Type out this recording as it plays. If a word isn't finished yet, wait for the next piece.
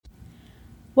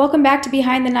Welcome back to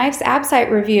Behind the Knife's AbSite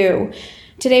review.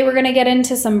 Today we're going to get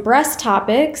into some breast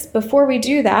topics. Before we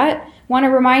do that, I want to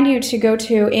remind you to go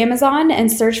to Amazon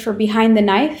and search for Behind the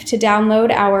Knife to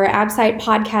download our AbSite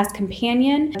podcast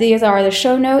companion. These are the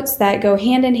show notes that go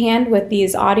hand in hand with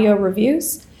these audio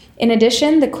reviews. In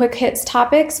addition, the quick hits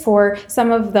topics for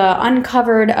some of the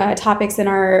uncovered topics in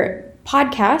our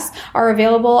podcast are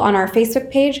available on our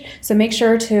Facebook page, so make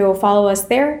sure to follow us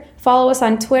there. Follow us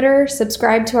on Twitter,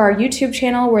 subscribe to our YouTube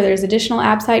channel where there's additional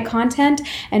AbSite content,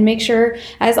 and make sure,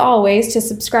 as always, to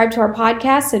subscribe to our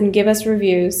podcast and give us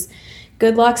reviews.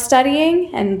 Good luck studying,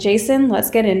 and Jason,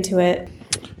 let's get into it.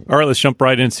 All right, let's jump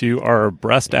right into our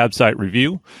breast AbSite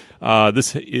review.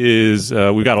 This is,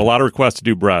 we've got a lot of requests to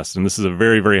do breast, and this is a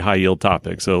very, very high yield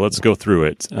topic, so let's go through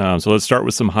it. So let's start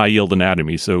with some high yield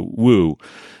anatomy. So, woo.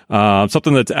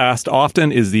 Something that's asked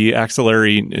often is the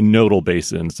axillary nodal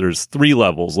basins. There's 3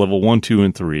 levels, level 1, 2,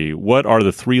 and 3. What are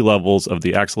the 3 levels of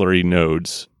the axillary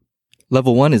nodes?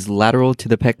 Level 1 is lateral to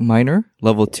the pec minor.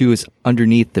 Level 2 is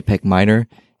underneath the pec minor.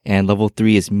 And level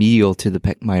 3 is medial to the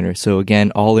pec minor. So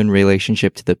again, all in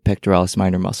relationship to the pectoralis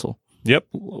minor muscle. Yep,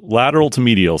 lateral to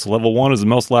medial. So level 1 is the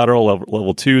most lateral,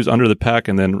 level 2 is under the pec,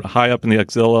 and then high up in the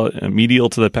axilla, and medial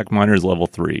to the pec minor is level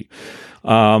 3.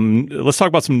 Let's talk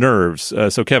about some nerves.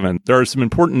 So Kevin, there are some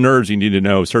important nerves you need to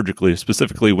know surgically,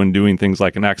 specifically when doing things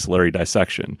like an axillary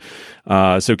dissection.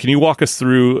 So can you walk us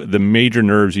through the major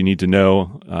nerves you need to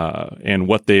know, and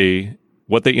what they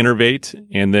innervate,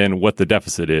 and then what the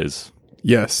deficit is?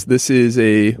 Yes, this is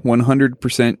a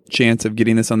 100% chance of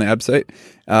getting this on the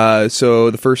AbSite.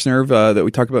 So the first nerve that we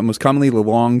talk about most commonly, the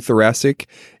long thoracic,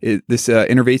 this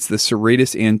innervates the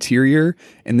serratus anterior,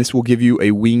 and this will give you a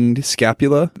winged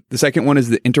scapula. The second one is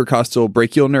the intercostal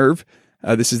brachial nerve.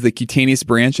 This is the cutaneous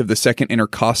branch of the second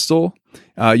intercostal.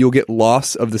 You'll get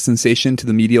loss of the sensation to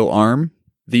the medial arm.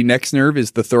 The next nerve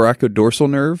is the thoracodorsal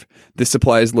nerve. This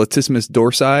supplies latissimus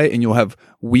dorsi, and you'll have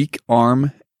weak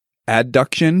arm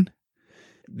adduction.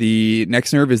 The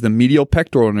next nerve is the medial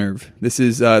pectoral nerve. This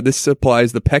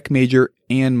supplies the pec major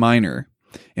and minor.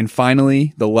 And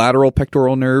finally, the lateral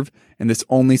pectoral nerve, and this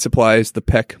only supplies the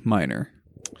pec minor.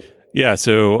 Yeah,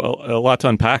 so a lot to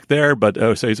unpack there, but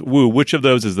which of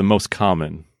those is the most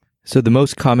common? So the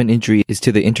most common injury is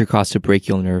to the intercostal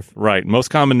brachial nerve. Right. Most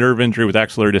common nerve injury with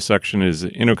axillary dissection is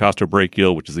intercostal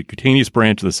brachial, which is the cutaneous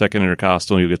branch of the second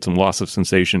intercostal. You'll get some loss of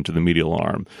sensation to the medial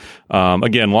arm.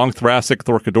 Again, long thoracic,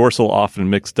 thoracodorsal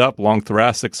often mixed up. Long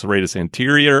thoracic, serratus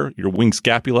anterior, your wing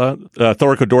scapula.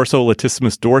 Thoracodorsal,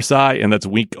 latissimus dorsi, and that's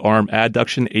weak arm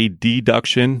adduction,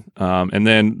 adduction. And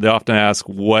then they often ask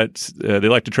they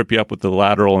like to trip you up with the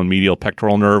lateral and medial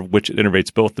pectoral nerve, which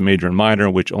innervates both the major and minor,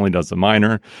 which only does the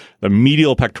minor. The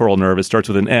medial pectoral nerve, it starts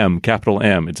with an M, capital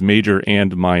M. It's major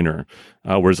and minor,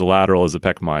 whereas the lateral is the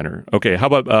pec minor. Okay, how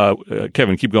about,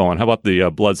 Kevin, keep going. How about the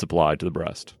blood supply to the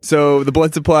breast? So the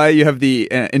blood supply, you have the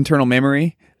internal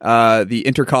mammary, the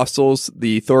intercostals,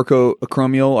 the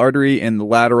thoracoacromial artery, and the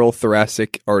lateral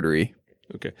thoracic artery.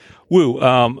 Okay. Woo.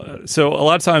 So a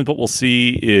lot of times what we'll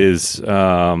see is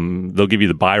they'll give you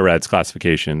the BI-RADS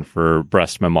classification for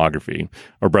breast mammography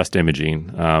or breast imaging.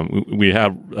 We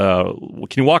have. Can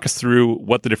you walk us through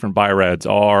what the different BI-RADS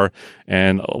are,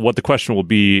 and what the question will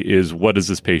be is, what does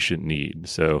this patient need?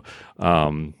 So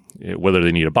whether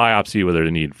they need a biopsy, whether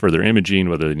they need further imaging,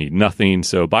 whether they need nothing.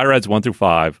 So BI-RADS 1 through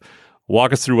 5.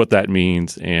 Walk us through what that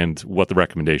means and what the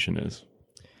recommendation is.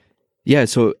 Yeah,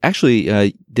 so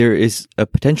actually, there is a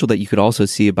potential that you could also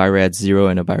see a BI-RADS 0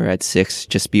 and a BI-RADS 6.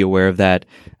 Just be aware of that.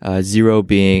 0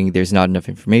 being there's not enough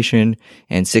information,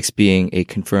 and 6 being a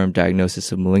confirmed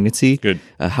diagnosis of malignancy. Good.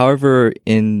 However,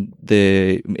 in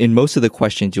most of the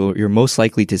questions, you're most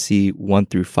likely to see 1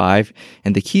 through 5,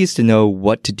 and the key is to know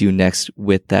what to do next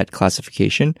with that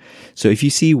classification. So if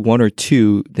you see 1 or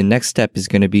 2, the next step is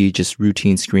going to be just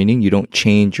routine screening. You don't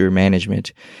change your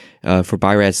management. For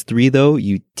BI-RADS 3, though,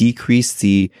 you decrease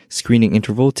the screening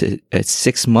interval to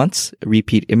 6 months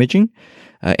repeat imaging.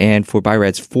 And for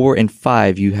BI-RADS 4 and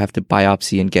 5, you have to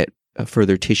biopsy and get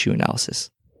further tissue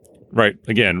analysis. Right.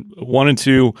 Again, 1 and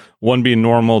 2, 1 being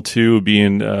normal, 2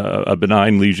 being a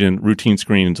benign lesion, routine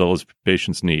screening is all those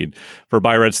patients need. For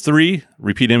BI-RADS 3,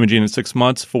 repeat imaging in 6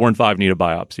 months, 4 and 5 need a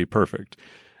biopsy. Perfect.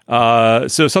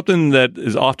 So something that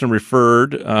is often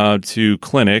referred to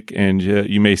clinic, and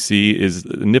you may see, is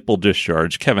nipple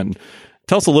discharge. Kevin,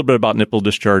 tell us a little bit about nipple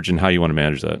discharge and how you want to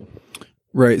manage that.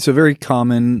 Right. So very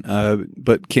common,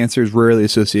 but cancer is rarely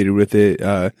associated with it.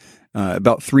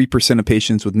 About 3% of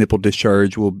patients with nipple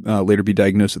discharge will later be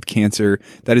diagnosed with cancer.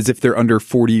 That is if they're under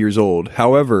 40 years old.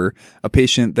 However, a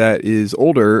patient that is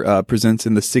older, presents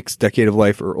in the 6th decade of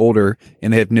life or older,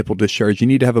 and they have nipple discharge, you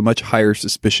need to have a much higher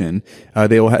suspicion.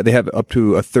 They have up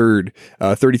to a third,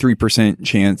 33%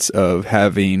 chance of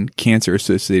having cancer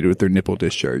associated with their nipple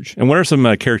discharge. And what are some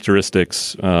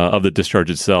characteristics of the discharge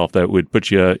itself that would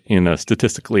put you in a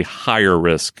statistically higher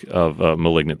risk of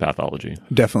malignant pathology?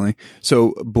 Definitely.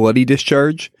 So bloody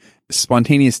discharge,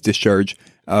 spontaneous discharge,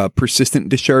 persistent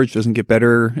discharge doesn't get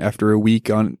better after a week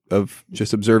of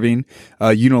just observing,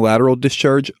 unilateral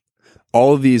discharge.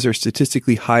 All of these are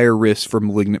statistically higher risk for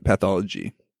malignant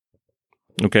pathology.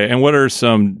 Okay, and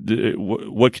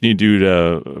what can you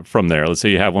do from there? Let's say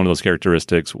you have one of those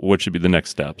characteristics. What should be the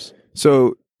next steps?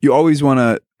 So you always want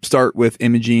to start with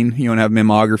imaging. You want to have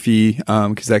mammography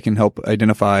because that can help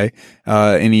identify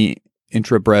any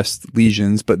intra-breast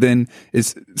lesions. But then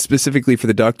it's specifically for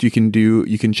the duct. You can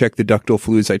check the ductal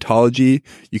fluid cytology.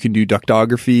 You can do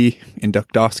ductography and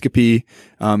ductoscopy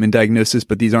in diagnosis,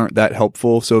 but these aren't that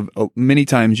helpful. So many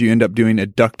times you end up doing a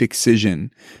duct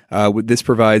excision. This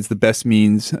provides the best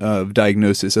means of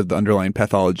diagnosis of the underlying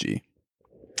pathology.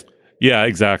 Yeah,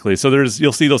 exactly. So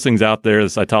you'll see those things out there, the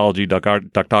cytology,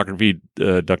 ductography,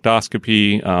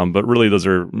 ductoscopy, but really those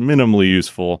are minimally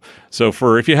useful. So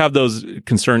if you have those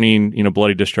concerning,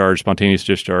 bloody discharge, spontaneous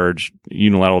discharge,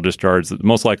 unilateral discharge,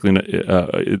 most likely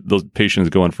those patients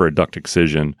go in for a duct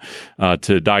excision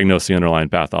to diagnose the underlying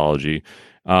pathology.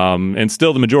 And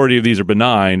still the majority of these are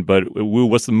benign, but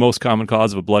what's the most common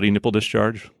cause of a bloody nipple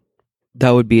discharge? That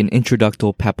would be an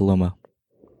intraductal papilloma.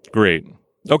 Great.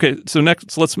 Okay, so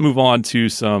next, let's move on to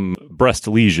some breast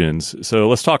lesions. So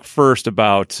let's talk first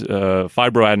about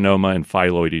fibroadenoma and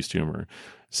phylloides tumor.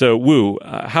 So, Wu,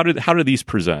 how do these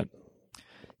present?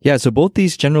 Yeah, so both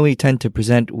these generally tend to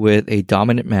present with a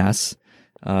dominant mass.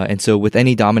 And so with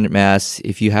any dominant mass,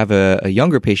 if you have a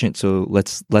younger patient, so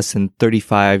less than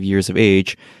 35 years of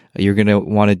age, you're going to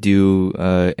want to do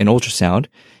an ultrasound.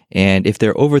 And if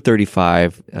they're over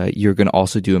 35, you're going to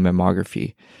also do a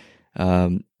mammography.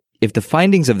 If the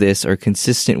findings of this are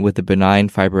consistent with a benign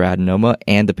fibroadenoma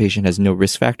and the patient has no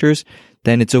risk factors,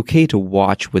 then it's okay to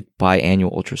watch with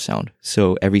biannual ultrasound,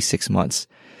 so every 6 months.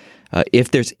 If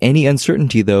there's any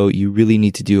uncertainty, though, you really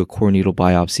need to do a core needle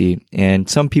biopsy, and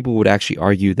some people would actually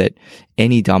argue that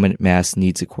any dominant mass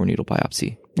needs a core needle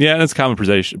biopsy. Yeah, that's a common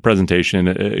presentation.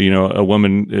 A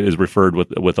woman is referred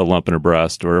with a lump in her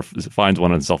breast or finds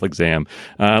one on self-exam.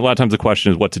 A lot of times the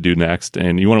question is what to do next,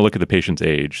 and you want to look at the patient's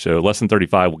age. So less than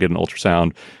 35 will get an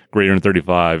ultrasound. Greater than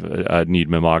 35 need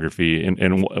mammography.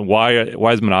 And why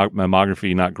is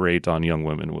mammography not great on young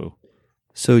women, Wu?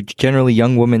 So generally,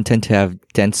 young women tend to have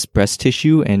dense breast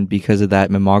tissue, and because of that,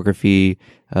 mammography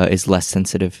is less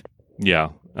sensitive.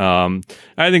 Yeah.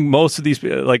 I think most of these,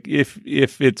 like if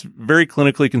it's very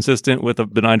clinically consistent with a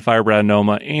benign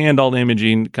fibroadenoma and all the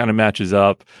imaging kind of matches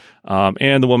up,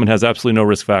 and the woman has absolutely no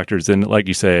risk factors, then like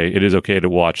you say, it is okay to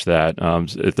watch that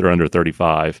if they're under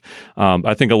 35.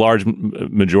 I think a large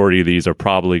majority of these are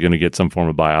probably going to get some form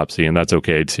of biopsy, and that's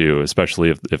okay too,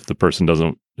 especially if the person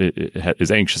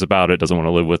is anxious about it, doesn't want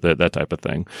to live with it, that type of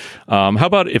thing. How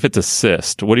about if it's a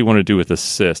cyst? What do you want to do with a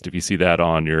cyst if you see that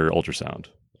on your ultrasound?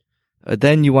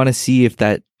 Then you want to see if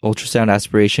that ultrasound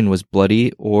aspiration was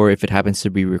bloody or if it happens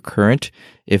to be recurrent.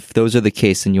 If those are the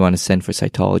case, then you want to send for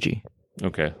cytology.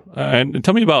 Okay. And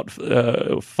tell me about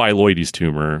phylloides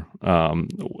tumor.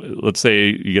 Let's say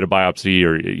you get a biopsy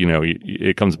or,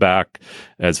 it comes back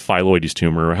as phylloides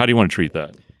tumor. How do you want to treat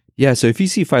that? Yeah, so if you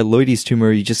see phylloides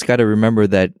tumor, you just got to remember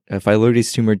that a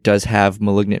phylloides tumor does have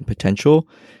malignant potential.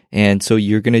 And so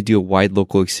you're going to do a wide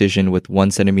local excision with 1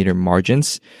 centimeter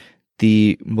margins.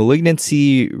 The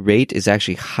malignancy rate is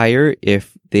actually higher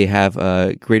if they have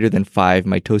greater than 5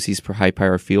 mitoses per high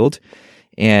power field.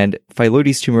 And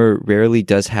phylloides tumor rarely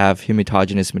does have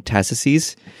hematogenic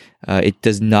metastases. It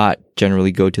does not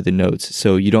generally go to the nodes,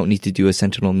 so you don't need to do a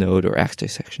sentinel node or axe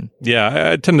dissection.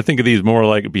 Yeah, I tend to think of these more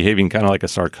like behaving kind of like a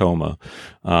sarcoma.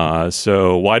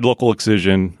 So wide local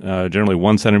excision, generally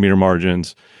 1 centimeter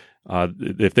margins.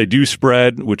 If they do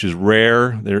spread, which is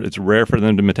rare, it's rare for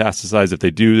them to metastasize. If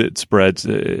they do, it spreads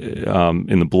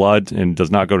in the blood and does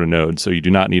not go to nodes. So you do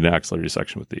not need an axillary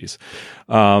dissection with these.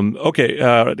 Okay,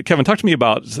 Kevin, talk to me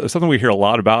about something we hear a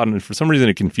lot about, and for some reason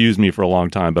it confused me for a long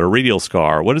time. But a radial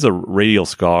scar. What is a radial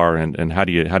scar, and how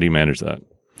do you manage that?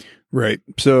 Right.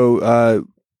 So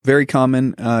very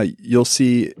common. You'll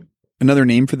see. Another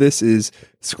name for this is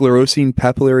sclerosing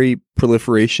papillary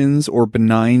proliferations or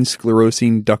benign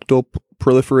sclerosing ductal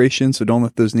proliferation. So don't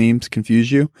let those names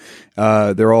confuse you.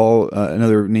 They're all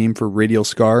another name for radial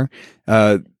scar.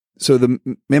 So the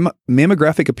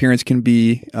mammographic appearance can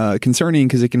be concerning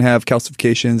because it can have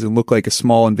calcifications and look like a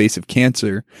small invasive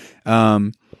cancer.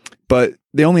 But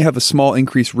they only have a small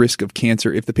increased risk of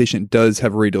cancer if the patient does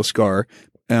have a radial scar.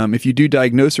 If you do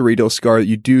diagnose a radial scar,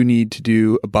 you do need to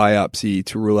do a biopsy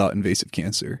to rule out invasive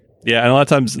cancer. Yeah, and a lot of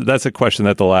times that's a question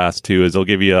that they'll ask too. Is they'll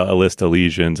give you a list of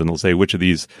lesions, and they'll say which of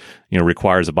these,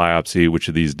 requires a biopsy, which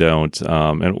of these don't.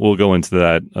 And we'll go into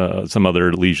that. Some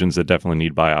other lesions that definitely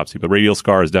need biopsy, but radial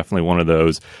scar is definitely one of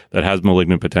those that has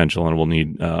malignant potential and will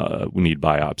need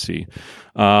biopsy.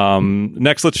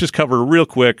 Next, let's just cover real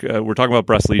quick. We're talking about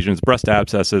breast lesions, breast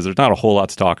abscesses. There's not a whole lot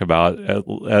to talk about.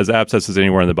 As abscesses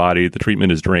anywhere in the body, the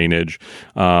treatment is drainage.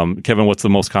 Kevin, what's the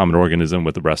most common organism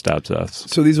with the breast abscess?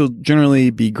 So these will generally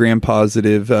be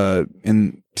gram-positive,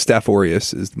 and Staph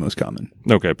aureus is the most common.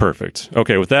 Okay, perfect.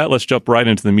 Okay, with that, let's jump right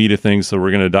into the meat of things. So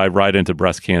we're going to dive right into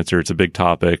breast cancer. It's a big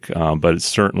topic, but it's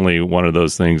certainly one of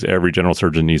those things every general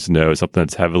surgeon needs to know. It's something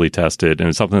that's heavily tested, and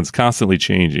it's something that's constantly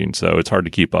changing, so it's hard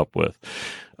to keep up with.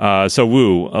 So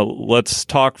Wu, let's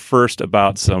talk first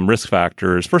about some risk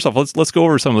factors. First off, let's go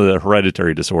over some of the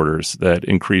hereditary disorders that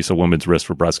increase a woman's risk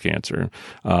for breast cancer.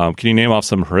 Can you name off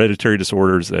some hereditary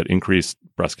disorders that increase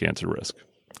breast cancer risk?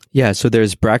 Yeah, so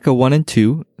there's BRCA1 and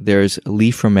 2. There's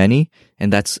Li-Fraumeni,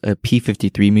 and that's a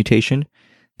P53 mutation.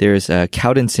 There's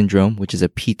Cowden syndrome, which is a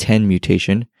P10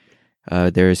 mutation.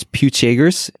 There's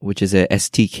Peutz-Jeghers, which is a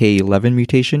STK11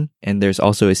 mutation. And there's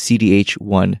also a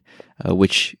CDH1,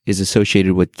 which is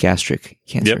associated with gastric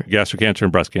cancer. Yep, gastric cancer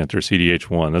and breast cancer,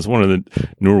 CDH1. That's one of the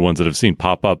newer ones that I've seen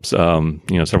pop up,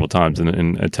 several times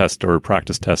in a test or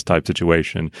practice test type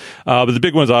situation. But the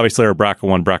big ones obviously are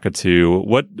BRCA1,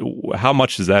 BRCA2. How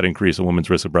much does that increase a woman's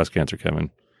risk of breast cancer,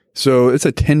 Kevin? So it's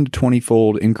a 10 to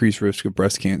 20-fold increased risk of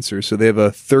breast cancer. So they have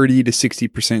a 30 to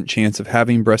 60% chance of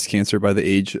having breast cancer by the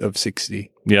age of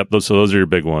 60. Yep. So those are your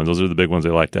big ones. Those are the big ones they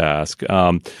like to ask.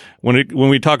 When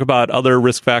we talk about other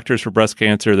risk factors for breast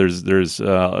cancer, there's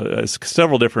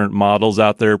several different models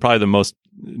out there. Probably the most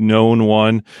known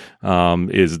one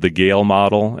is the Gale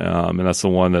model, and that's the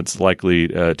one that's likely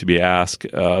to be asked.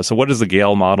 So what is the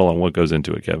Gale model, and what goes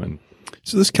into it, Kevin?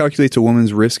 So this calculates a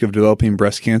woman's risk of developing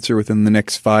breast cancer within the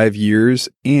next 5 years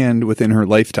and within her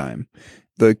lifetime.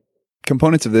 The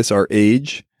components of this are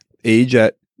age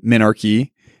at menarche,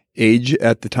 age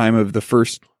at the time of the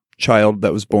first child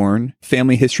that was born,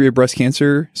 family history of breast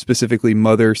cancer, specifically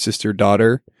mother, sister,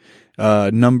 daughter,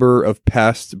 number of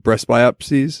past breast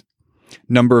biopsies,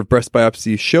 number of breast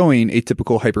biopsies showing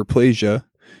atypical hyperplasia,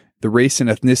 the race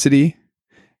and ethnicity,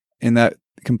 and that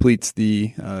completes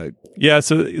the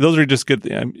so those are just good.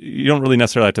 You don't really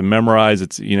necessarily have to memorize.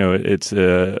 It's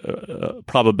a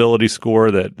probability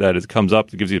score that it comes up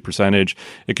that gives you a percentage.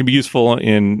 It can be useful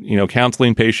in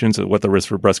counseling patients at what the risk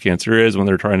for breast cancer is when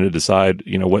they're trying to decide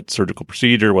what surgical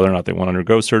procedure, whether or not they want to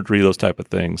undergo surgery, those type of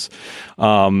things.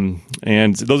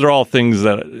 And those are all things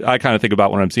that I kind of think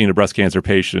about when I'm seeing a breast cancer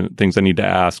patient. Things I need to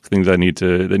ask, things that needs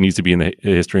to be in the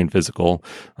history and physical.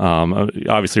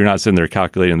 Obviously, you're not sitting there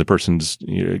calculating the person's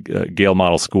Gale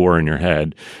model score in your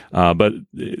head, but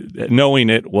knowing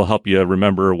it will help you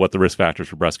remember what the risk factors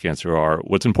for breast cancer are.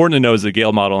 What's important to know is the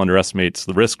Gale model underestimates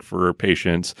the risk for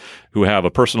patients who have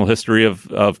a personal history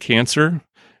of cancer,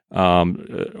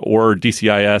 or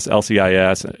DCIS,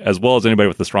 LCIS, as well as anybody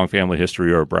with a strong family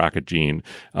history or a BRCA gene.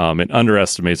 It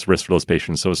underestimates the risk for those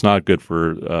patients, so it's not good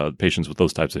for patients with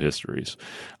those types of histories.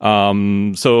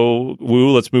 So,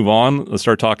 Wu, let's move on. Let's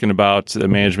start talking about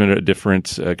management of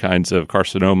different kinds of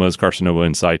carcinomas, carcinoma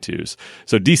in situ.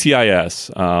 So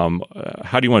DCIS,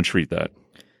 how do you want to treat that?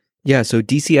 Yeah, so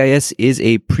DCIS is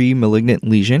a pre-malignant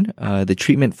lesion. The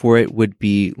treatment for it would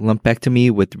be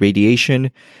lumpectomy with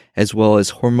radiation, as well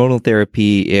as hormonal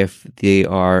therapy if they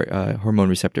are hormone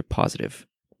receptor positive.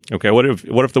 Okay, what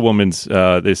if the woman's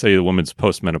they say the woman's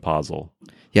postmenopausal?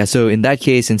 Yeah, so in that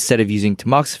case, instead of using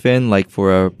tamoxifen, like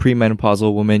for a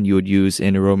premenopausal woman, you would use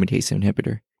an aromatase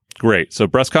inhibitor. Great. So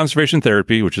breast conservation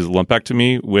therapy, which is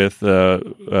lumpectomy with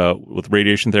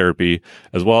radiation therapy,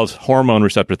 as well as hormone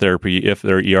receptor therapy if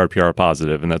they're ER/PR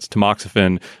positive, and that's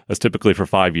tamoxifen. That's typically for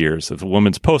 5 years. If a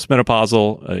woman's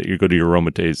postmenopausal, you go to your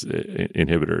aromatase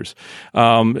inhibitors.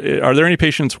 Are there any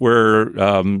patients where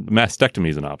mastectomy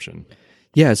is an option?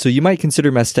 Yeah, so you might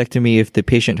consider mastectomy if the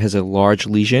patient has a large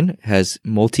lesion, has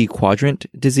multi-quadrant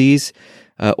disease,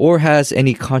 or has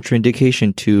any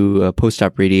contraindication to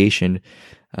post-op radiation.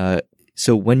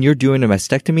 So when you're doing a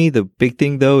mastectomy, the big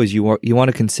thing though is you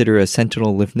want to consider a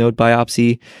sentinel lymph node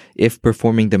biopsy if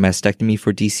performing the mastectomy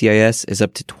for DCIS, is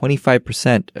up to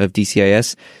 25% of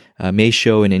DCIS may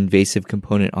show an invasive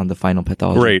component on the final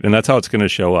pathology. Great, and that's how it's going to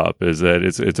show up, is that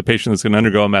it's a patient that's going to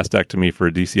undergo a mastectomy for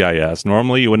a DCIS.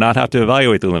 Normally, you would not have to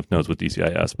evaluate the lymph nodes with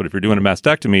DCIS, but if you're doing a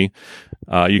mastectomy,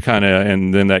 you kind of,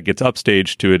 and then that gets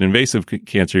upstaged to an invasive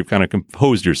cancer, you've kind of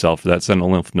composed yourself for that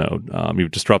sentinel lymph node.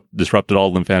 You've disrupted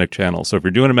all lymphatic channels. So if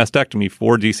you're doing a mastectomy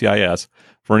for DCIS,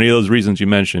 for any of those reasons you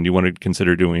mentioned, you want to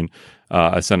consider doing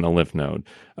a sentinel lymph node.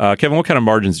 Kevin, what kind of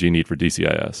margins do you need for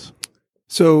DCIS?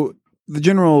 So the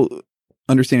general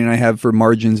understanding I have for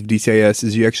margins of DCIS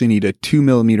is you actually need a 2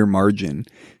 millimeter margin.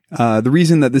 The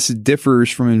reason that this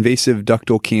differs from invasive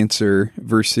ductal cancer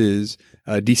versus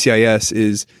DCIS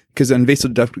is because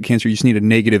invasive ductal cancer, you just need a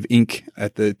negative ink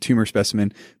at the tumor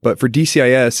specimen. But for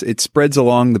DCIS, it spreads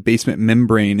along the basement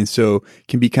membrane, and so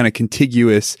can be kind of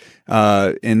contiguous.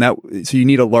 So you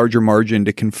need a larger margin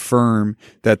to confirm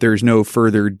that there's no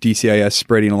further DCIS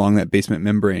spreading along that basement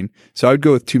membrane. So I would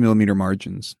go with 2 millimeter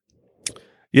margins.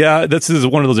 Yeah, this is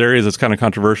one of those areas that's kind of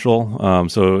controversial.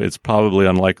 So it's probably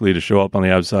unlikely to show up on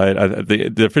the outside. The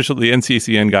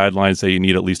NCCN guidelines say you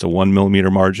need at least a 1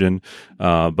 millimeter margin.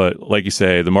 But like you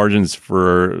say,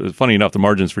 funny enough, the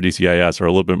margins for DCIS are a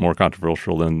little bit more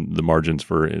controversial than the margins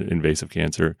for invasive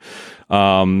cancer.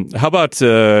 How about,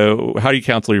 how do you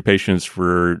counsel your patients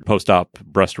for post-op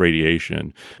breast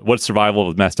radiation? What's survival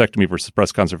of mastectomy versus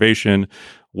breast conservation?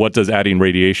 What does adding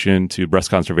radiation to breast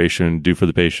conservation do for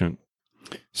the patient?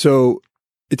 So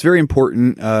it's very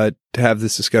important to have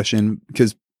this discussion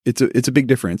because it's a big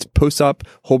difference. Post-op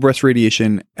whole breast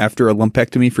radiation after a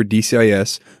lumpectomy for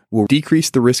DCIS will decrease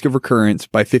the risk of recurrence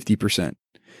by 50%,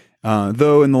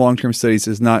 though in the long-term studies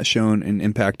has not shown an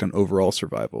impact on overall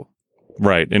survival.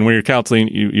 Right. And when you're counseling,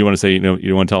 you want to say,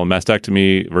 you want to tell them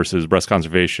mastectomy versus breast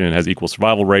conservation has equal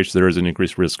survival rates. There is an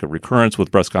increased risk of recurrence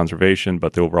with breast conservation,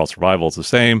 but the overall survival is the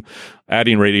same.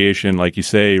 Adding radiation, like you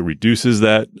say, reduces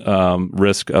that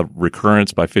risk of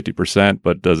recurrence by 50%,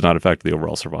 but does not affect the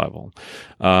overall survival.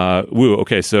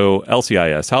 Okay, so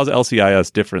LCIS. How is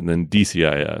LCIS different than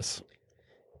DCIS?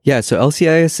 Yeah, so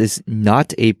LCIS is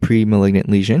not a pre-malignant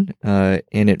lesion, and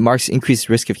it marks increased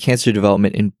risk of cancer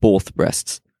development in both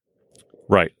breasts.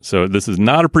 Right. So this is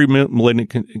not a pre-malignant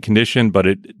condition, but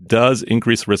it does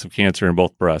increase the risk of cancer in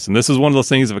both breasts. And this is one of those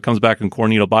things, if it comes back in core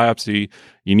needle biopsy,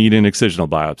 you need an excisional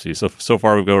biopsy. So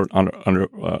far we've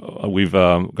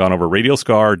gone over radial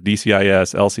scar,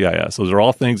 DCIS, LCIS. Those are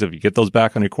all things, if you get those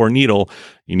back on your core needle,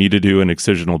 you need to do an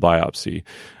excisional biopsy.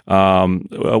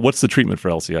 What's the treatment for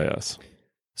LCIS?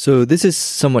 So this is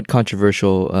somewhat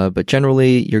controversial, but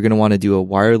generally you're going to want to do a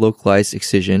wire localized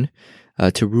excision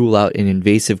to rule out an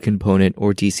invasive component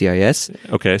or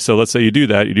DCIS. Okay, so let's say you do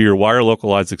that. You do your wire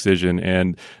localized excision,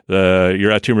 and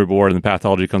you're at tumor board, and the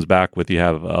pathology comes back with you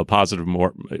have a positive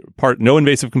no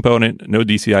invasive component, no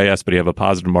DCIS, but you have a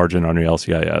positive margin on your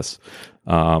LCIS.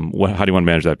 How do you want to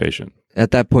manage that patient?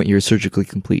 At that point, you're surgically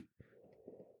complete.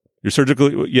 You're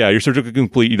surgically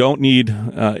complete. You don't need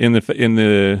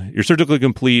you're surgically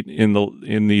complete in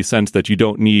the sense that you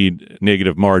don't need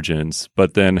negative margins.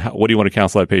 But then, what do you want to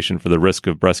counsel that patient for the risk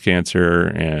of breast cancer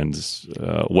and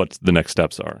what the next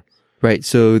steps are? Right.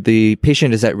 So the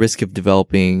patient is at risk of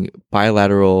developing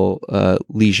bilateral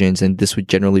lesions, and this would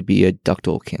generally be a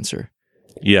ductal cancer.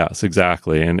 Yes,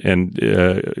 exactly. And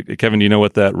Kevin, do you know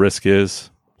what that risk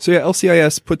is? So yeah,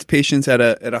 LCIS puts patients at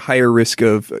a higher risk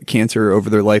of cancer over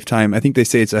their lifetime. I think they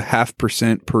say it's a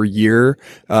 0.5% per year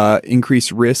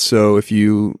increased risk. So if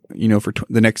for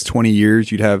the next 20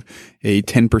 years, you'd have a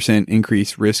 10%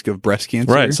 increased risk of breast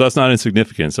cancer. Right. So that's not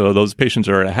insignificant. So those patients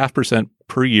are at a 0.5%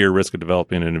 per year risk of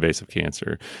developing an invasive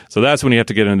cancer. So that's when you have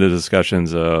to get into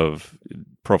discussions of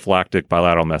prophylactic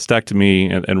bilateral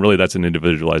mastectomy, and really that's an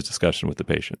individualized discussion with the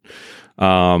patient.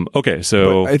 Okay,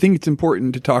 so but I think it's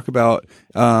important to talk about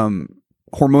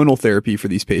hormonal therapy for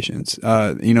these patients.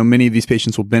 Many of these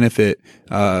patients will benefit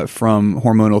from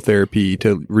hormonal therapy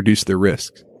to reduce their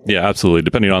risks. Yeah, absolutely.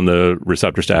 Depending on the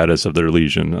receptor status of their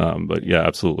lesion, but yeah,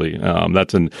 absolutely.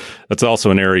 That's also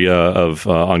an area of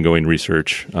ongoing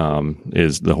research.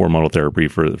 Is the hormonal therapy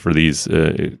for these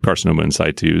carcinoma in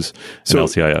situs and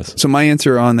LCIS? So my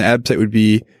answer on the ABSITE would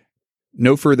be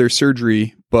no further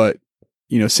surgery, but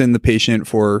send the patient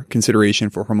for consideration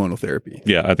for hormonal therapy.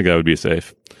 Yeah, I think that would be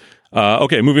safe.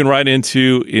 Okay, moving right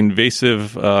into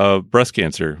invasive breast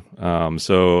cancer.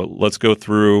 So let's go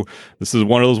through. This is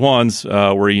one of those ones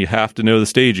where you have to know the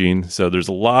staging. So there's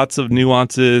lots of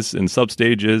nuances and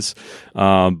substages.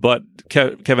 But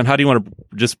Kevin, how do you want to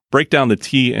just break down the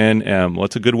T and M?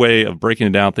 What's a good way of breaking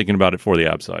it down, thinking about it for the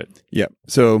ABSITE? Yeah.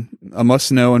 So a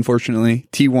must know, unfortunately,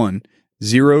 T1,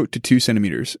 0 to 2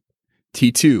 centimeters.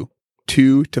 T2,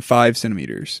 2 to 5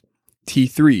 centimeters.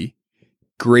 T3,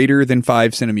 greater than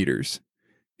 5 centimeters.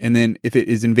 And then if it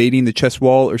is invading the chest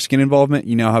wall or skin involvement,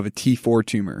 you now have a T4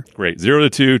 tumor. Great. 0 to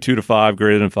 2, 2 to 5,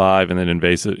 greater than 5, and then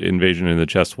invasion in the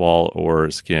chest wall or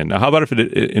skin. Now, how about if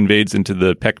it invades into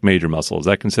the pec major muscle? Is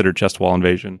that considered chest wall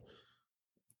invasion?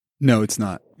 No, it's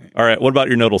not. All right. What about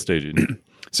your nodal staging?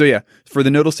 So yeah, for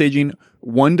the nodal staging,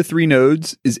 1 to 3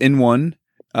 nodes is N1,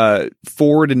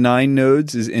 4 to 9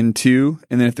 nodes is N2,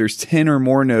 and then if there's 10 or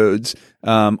more nodes,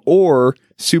 or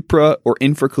supra or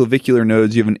infraclavicular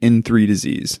nodes, you have an N3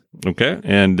 disease. Okay.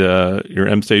 And your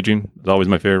M staging is always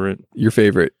my favorite. Your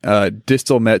favorite.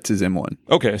 Distal Mets is M1.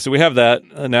 Okay. So we have that.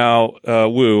 Now,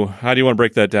 Wu, how do you want to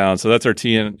break that down? So that's our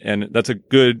T, and that's a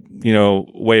good,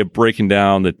 way of breaking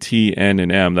down the T, N,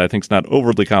 and M that I think is not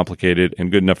overly complicated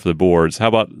and good enough for the boards. How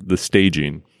about the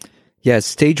staging? Yeah,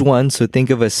 stage 1, so think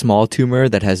of a small tumor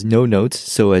that has no nodes,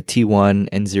 so a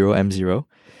T1, N0, M0.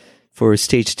 For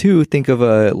stage 2, think of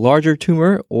a larger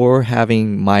tumor or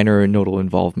having minor nodal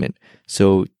involvement.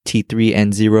 So T3,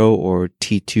 N0 or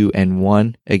T2,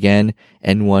 N1, again,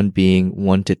 N1 being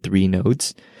 1 to 3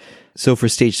 nodes. So for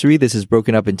stage 3, this is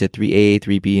broken up into 3A,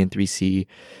 3B, and 3C.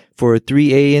 For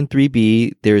 3A and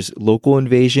 3B, there's local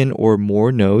invasion or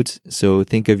more nodes. So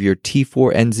think of your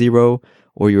T4, N0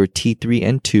 or your T3,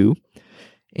 N2.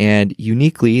 And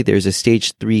uniquely, there's a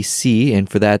stage 3C, and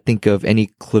for that, think of any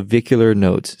clavicular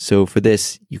nodes. So for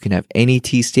this, you can have any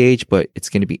T stage, but it's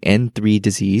going to be N3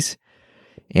 disease.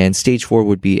 And stage 4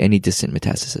 would be any distant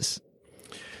metastasis.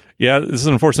 Yeah, this is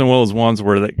unfortunately one of those ones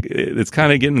where it's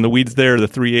kind of getting in the weeds there, the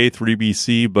 3A,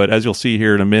 3BC, but as you'll see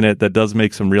here in a minute, that does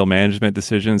make some real management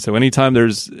decisions. So anytime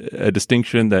there's a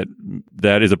distinction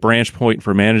that is a branch point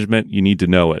for management, you need to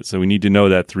know it. So we need to know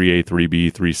that 3A,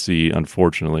 3B, 3C,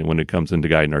 unfortunately, when it comes into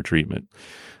guiding our treatment.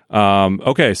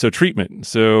 Okay, so treatment.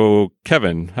 So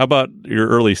Kevin, how about your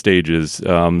early stages,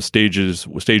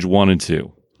 stage 1 and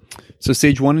 2? So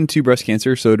stage 1 and 2 breast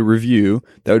cancer, so to review,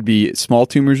 that would be small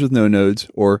tumors with no nodes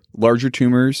or larger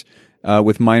tumors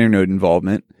with minor node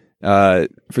involvement. For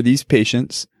these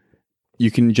patients,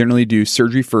 you can generally do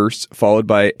surgery first, followed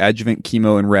by adjuvant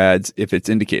chemo and RADS if it's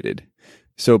indicated.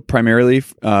 So primarily,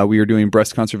 we are doing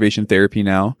breast conservation therapy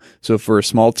now. So for a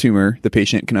small tumor, the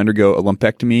patient can undergo a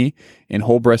lumpectomy and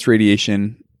whole breast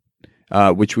radiation,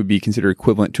 which would be considered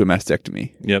equivalent to a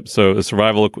mastectomy. Yep. So a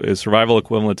survival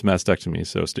equivalent to mastectomy.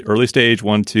 So early stage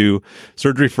 1, 2,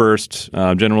 surgery first,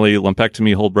 generally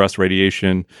lumpectomy, whole breast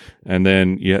radiation, and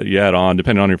then you add on,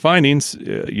 depending on your findings,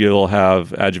 you'll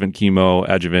have adjuvant chemo,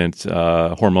 adjuvant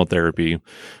hormone therapy.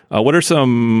 What are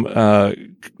some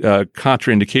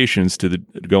contraindications to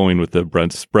going with the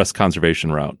breast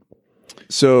conservation route?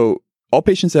 So all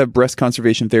patients that have breast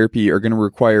conservation therapy are going to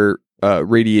require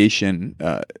radiation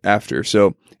after.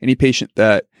 So any patient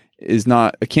that is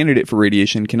not a candidate for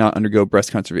radiation cannot undergo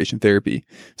breast conservation therapy.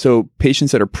 So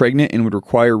patients that are pregnant and would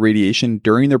require radiation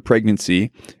during their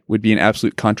pregnancy would be an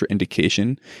absolute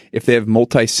contraindication. If they have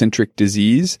multicentric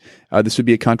disease, this would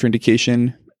be a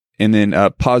contraindication. And then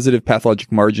positive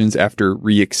pathologic margins after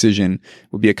re-excision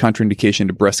would be a contraindication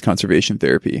to breast conservation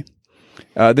therapy.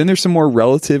 Then there's some more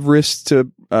relative risks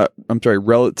to,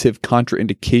 relative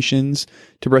contraindications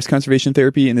to breast conservation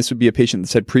therapy. And this would be a patient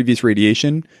that's had previous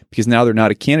radiation because now they're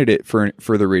not a candidate for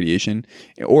further radiation,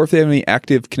 or if they have any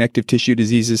active connective tissue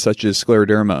diseases such as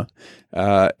scleroderma.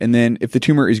 And then if the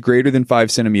tumor is greater than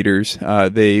 5 centimeters,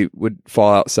 they would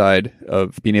fall outside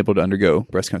of being able to undergo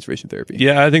breast conservation therapy.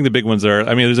 Yeah, I think the big ones are,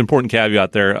 there's an important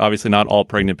caveat there. Obviously, not all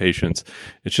pregnant patients.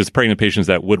 It's just pregnant patients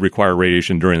that would require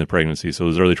radiation during the pregnancy. So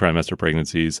those early trimester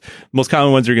pregnancies. Most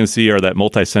common ones you're going to see are that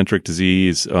multicentric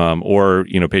disease, or,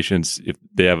 patients, if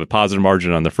they have a positive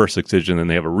margin on the first excision and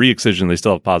they have a re-excision, they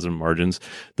still have positive margins.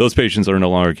 Those patients are no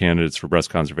longer candidates for breast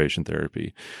conservation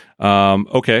therapy.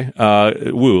 Okay.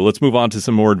 Wu, let's move on to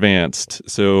some more advanced.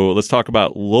 So let's talk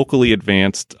about locally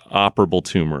advanced operable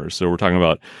tumors. So we're talking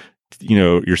about,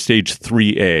 your stage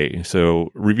 3A. So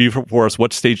review for us,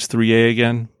 what's stage 3A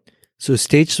again? So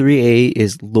stage 3A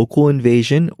is local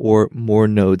invasion or more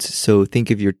nodes. So think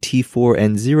of your T4,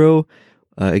 N0,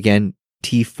 again,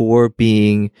 T4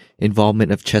 being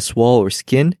involvement of chest wall or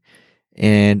skin,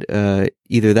 and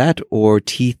either that or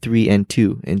T3,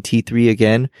 N2. And T3,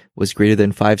 again, was greater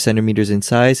than 5 centimeters in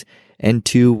size.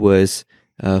 N2 was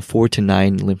 4 to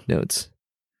 9 lymph nodes.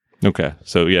 Okay.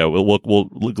 So yeah, we'll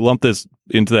lump this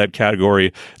into that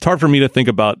category. It's hard for me to think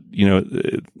about,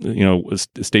 stage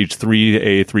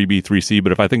 3A, 3B, 3C,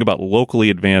 but if I think about locally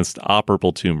advanced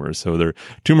operable tumors, so they're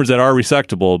tumors that are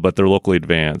resectable, but they're locally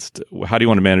advanced, how do you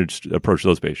want to approach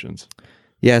those patients?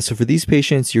 Yeah, so for these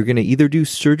patients, you're going to either do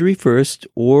surgery first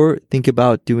or think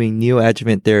about doing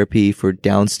neoadjuvant therapy for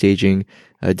downstaging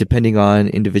depending on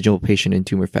individual patient and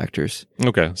tumor factors.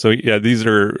 Okay, so yeah, these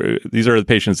are the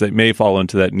patients that may fall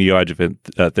into that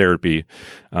neoadjuvant therapy.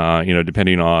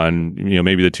 Depending on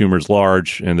maybe the tumor's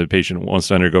large and the patient wants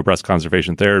to undergo breast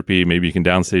conservation therapy. Maybe you can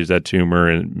downstage that tumor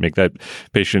and make that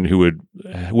patient who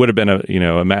would have been a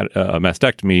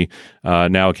mastectomy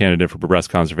now a candidate for breast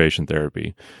conservation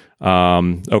therapy.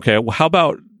 Okay, well, how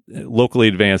about locally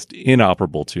advanced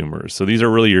inoperable tumors? So these are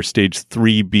really your stage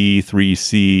 3B,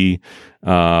 3C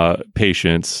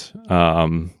patients.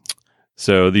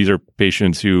 So these are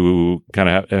patients who kind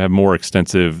of have more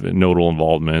extensive nodal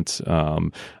involvement.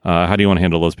 How do you want to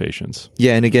handle those patients?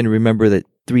 Yeah, and again, remember that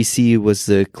 3C was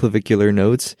the clavicular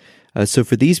nodes. So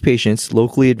for these patients,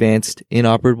 locally advanced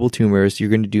inoperable tumors, you're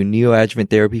going to do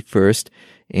neoadjuvant therapy first,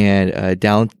 and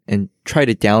try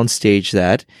to downstage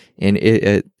that,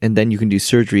 and then you can do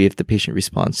surgery if the patient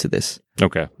responds to this.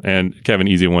 Okay, and Kevin,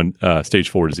 easy one, stage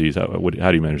 4 disease. How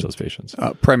do you manage those patients?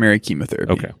 Primary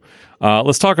chemotherapy. Okay.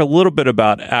 Let's talk a little bit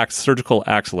about surgical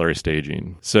axillary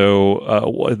staging.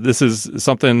 So this is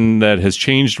something that has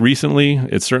changed recently.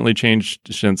 It's certainly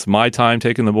changed since my time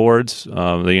taking the boards.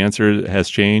 The answer has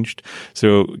changed.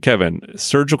 So, Kevin,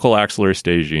 surgical axillary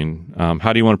staging,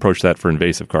 how do you want to approach that for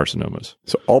invasive carcinomas?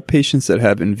 So all patients that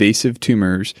have invasive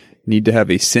tumors need to have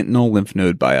a sentinel lymph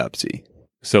node biopsy.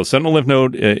 So sentinel lymph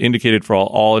node indicated for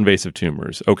all invasive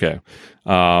tumors. Okay.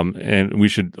 And we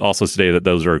should also say that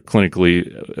those are clinically,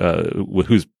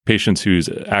 whose patients whose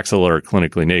axilla are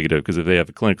clinically negative, because if they have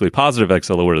a clinically positive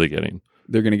axilla, what are they getting?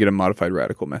 They're going to get a modified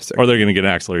radical mastectomy. Or they're going to get an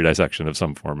axillary dissection of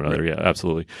some form or another. Right. Yeah,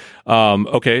 absolutely.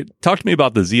 Okay. Talk to me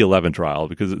about the Z11 trial,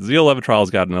 because the Z11 trial has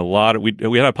gotten a lot of, we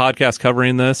had a podcast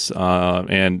covering this,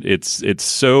 and it's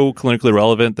so clinically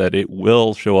relevant that it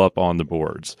will show up on the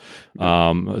boards.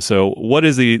 So what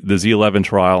is the Z11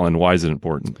 trial and why is it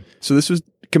important? So this was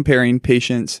comparing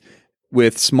patients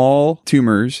with small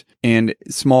tumors and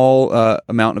small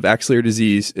amount of axillary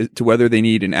disease to whether they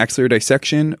need an axillary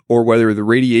dissection or whether the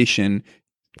radiation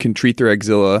can treat their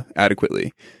axilla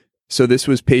adequately. So this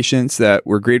was patients that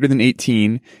were greater than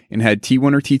 18 and had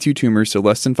T1 or T2 tumors, so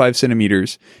less than 5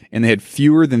 centimeters, and they had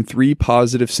fewer than 3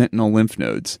 positive sentinel lymph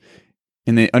nodes.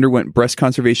 And they underwent breast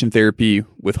conservation therapy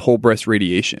with whole breast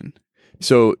radiation.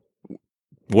 So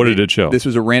what did it show? This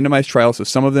was a randomized trial, so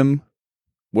some of them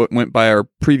went by our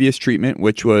previous treatment,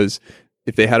 which was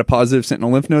if they had a positive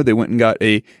sentinel lymph node, they went and got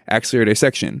a axillary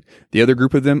dissection. The other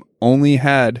group of them only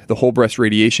had the whole breast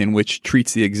radiation, which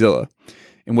treats the axilla.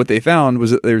 And what they found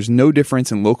was that there's no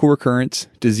difference in local recurrence,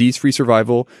 disease-free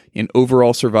survival, and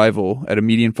overall survival at a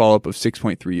median follow-up of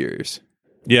 6.3 years.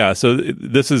 Yeah, so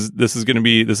this is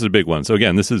a big one. So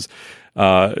again, this is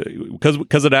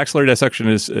because an axillary dissection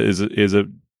is a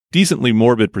decently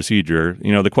morbid procedure.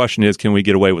 The question is, can we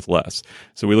get away with less?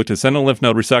 So we looked at sentinel lymph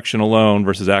node resection alone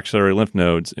versus axillary lymph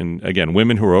nodes. And again,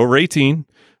 women who are over 18,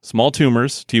 small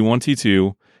tumors, T1,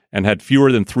 T2, and had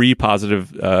fewer than 3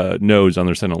 positive nodes on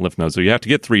their sentinel lymph nodes. So you have to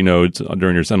get 3 nodes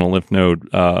during your sentinel lymph node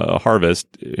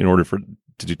harvest in order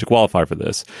to qualify for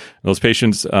this. Those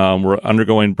patients were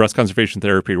undergoing breast conservation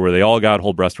therapy where they all got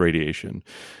whole breast radiation.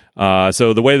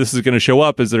 So the way this is going to show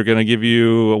up is they're going to give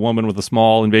you a woman with a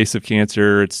small invasive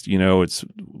cancer. It's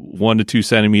 1 to 2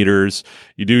 centimeters.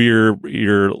 You do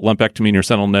your lumpectomy in your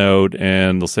sentinel node,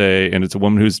 and they'll say, and it's a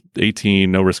woman who's 18,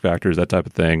 no risk factors, that type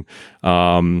of thing.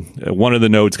 One of the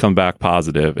nodes come back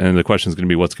positive, and the question is going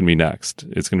to be, what's going to be next?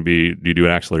 It's going to be, do you do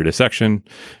an axillary dissection?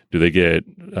 Do they get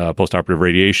postoperative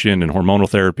radiation and hormonal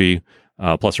therapy?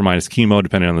 Plus or minus chemo,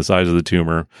 depending on the size of the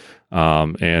tumor.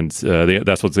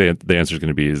 That's what the answer is going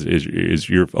to be is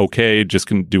you're okay just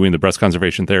doing the breast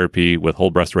conservation therapy with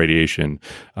whole breast radiation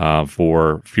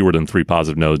for fewer than 3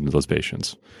 positive nodes in those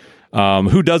patients.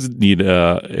 Who does need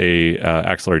a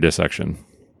axillary dissection?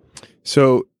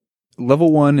 So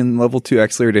level 1 and level 2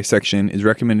 axillary dissection is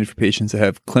recommended for patients that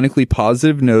have clinically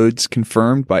positive nodes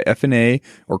confirmed by FNA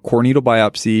or core needle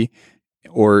biopsy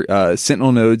or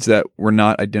sentinel nodes that were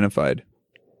not identified.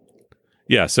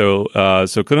 Yeah, so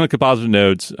clinically positive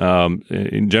nodes,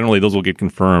 generally those will get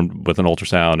confirmed with an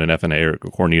ultrasound and FNA or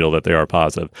core needle that they are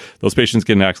positive. Those patients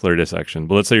get an axillary dissection.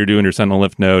 But let's say you're doing your sentinel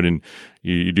lymph node and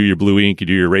you do your blue ink, you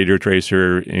do your radiator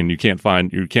tracer, and you can't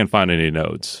find any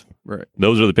nodes. Right.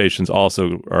 Those are the patients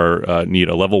also need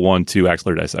a level 1-2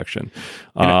 axillary dissection.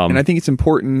 And I think it's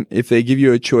important if they give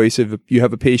you a choice, if you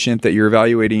have a patient that you're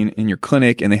evaluating in your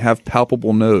clinic and they have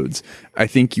palpable nodes, I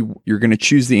think you're going to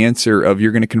choose the answer of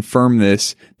you're going to confirm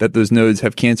that those nodes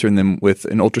have cancer in them with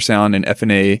an ultrasound and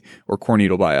FNA or core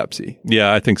needle biopsy.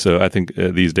 Yeah, I think so. I think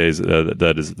these days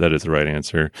that is the right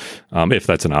answer, if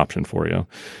that's an option for you.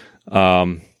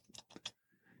 And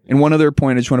one other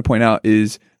point I just want to point out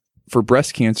is for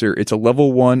breast cancer, it's a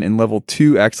level 1 and level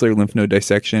 2 axillary lymph node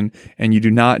dissection, and you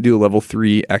do not do a level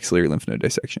 3 axillary lymph node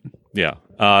dissection. Yeah.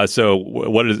 So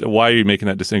why are you making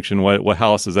that distinction?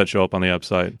 How else does that show up on the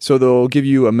website? So they'll give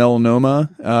you a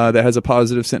melanoma that has a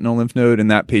positive sentinel lymph node, and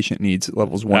that patient needs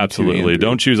levels 1, 2, Absolutely. and 3.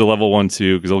 Don't choose a level 1,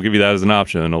 2, because they'll give you that as an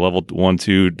option. A level 1,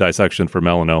 2 dissection for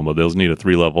melanoma. Those need a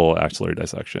 3-level axillary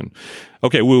dissection.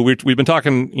 Okay, we've been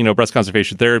talking, breast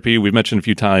conservation therapy. We've mentioned a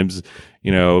few times,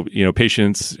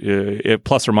 patients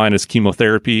plus or minus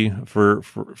chemotherapy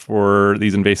for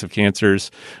these invasive cancers.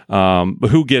 But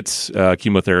who gets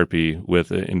chemotherapy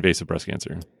with invasive breast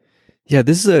cancer? Yeah,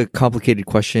 this is a complicated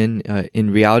question.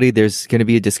 In reality, there's going to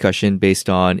be a discussion based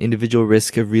on individual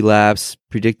risk of relapse,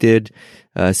 predicted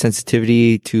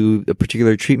sensitivity to a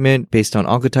particular treatment based on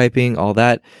oncotyping, all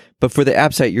that. But for the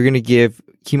ABSITE, you're going to give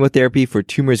chemotherapy for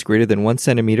tumors greater than 1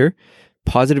 centimeter,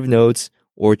 positive nodes,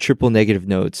 or triple negative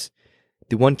nodes.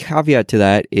 The one caveat to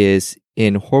that is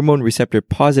in hormone receptor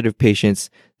positive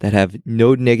patients that have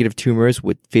node negative tumors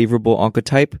with favorable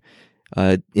oncotype,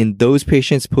 in those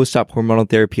patients, post-op hormonal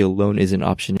therapy alone is an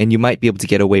option, and you might be able to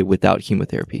get away without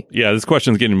chemotherapy. Yeah, this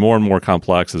question is getting more and more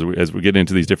complex as we get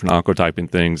into these different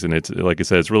oncotyping things, and it's like I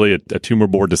said, it's really a tumor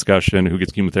board discussion, who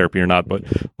gets chemotherapy or not. But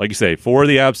like you say, for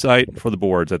the ABSITE, for the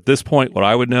boards, at this point, what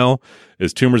I would know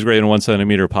is tumors greater than 1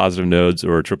 centimeter, positive nodes,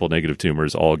 or triple negative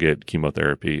tumors all get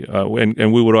chemotherapy. What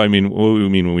do I mean? What do we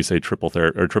mean when we say triple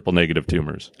negative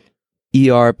tumors?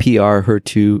 ER, PR,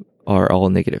 HER2 are all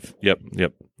negative. Yep.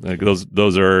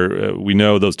 Those are we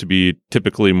know those to be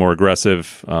typically more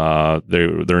aggressive.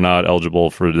 They're not eligible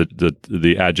for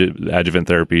the adjuvant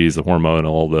therapies, the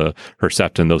hormonal, the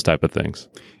Herceptin, those type of things.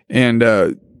 And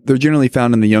they're generally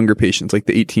found in the younger patients, like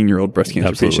the 18-year-old breast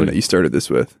cancer patient that you started this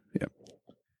with. Yeah.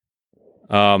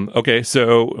 Okay,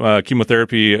 so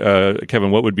chemotherapy,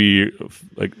 Kevin, what would be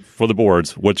like for the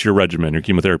boards? What's your regimen, your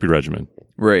chemotherapy regimen?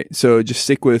 Right. So just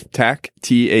stick with TAC,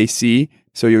 TAC.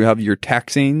 So you'll have your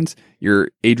taxanes, your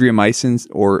adriamycins,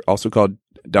 or also called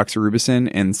doxorubicin,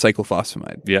 and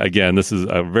cyclophosphamide. Yeah, again, this is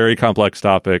a very complex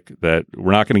topic that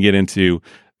we're not going to get into.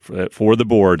 For the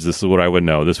boards, this is what I would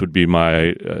know. This would be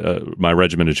my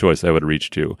regimen of choice I would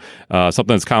reach to. Something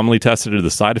that's commonly tested are the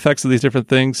side effects of these different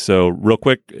things. So real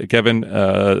quick, Kevin,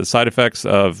 side effects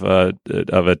of the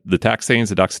taxanes,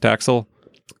 the docetaxel?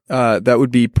 That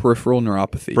would be peripheral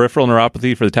neuropathy. Peripheral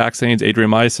neuropathy for the taxanes,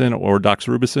 adriamycin, or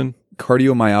doxorubicin?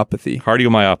 Cardiomyopathy.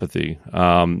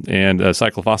 And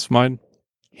cyclophosphamide?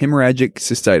 Hemorrhagic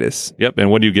cystitis. Yep. And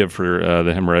what do you give for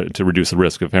to reduce the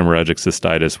risk of hemorrhagic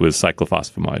cystitis with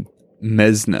cyclophosphamide?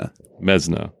 Mesna.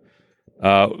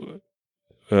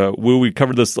 We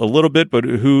covered this a little bit, but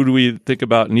who do we think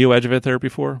about neoadjuvant therapy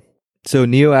for? So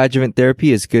neoadjuvant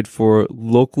therapy is good for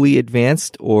locally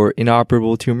advanced or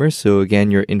inoperable tumors. So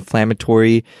again, your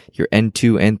inflammatory, your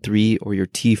N2, N3, or your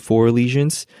T4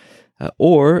 lesions.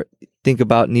 Or think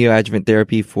about neoadjuvant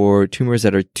therapy for tumors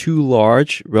that are too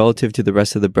large relative to the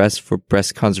rest of the breast for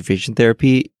breast conservation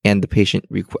therapy, and the patient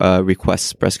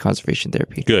requests breast conservation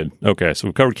therapy. Good. Okay, so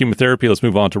we've covered chemotherapy. Let's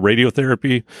move on to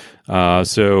radiotherapy.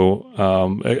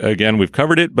 Again, we've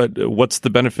covered it, but what's the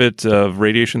benefit of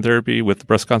radiation therapy with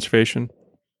breast conservation?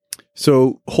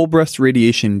 So whole breast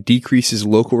radiation decreases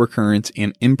local recurrence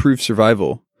and improves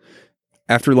survival.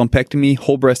 After lumpectomy,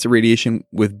 whole breast irradiation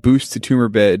with boost to tumor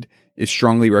bed is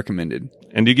strongly recommended.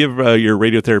 And do you give your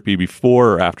radiotherapy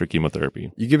before or after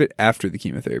chemotherapy? You give it after the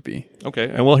chemotherapy. Okay.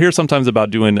 And we'll hear sometimes about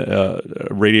doing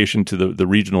radiation to the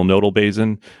regional nodal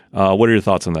basin. What are your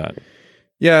thoughts on that?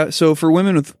 Yeah, so for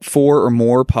women with 4 or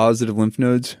more positive lymph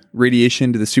nodes,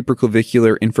 radiation to the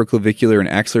supraclavicular, infraclavicular, and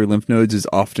axillary lymph nodes is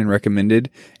often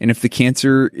recommended. And if the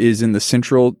cancer is in the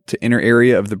central to inner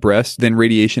area of the breast, then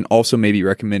radiation also may be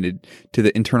recommended to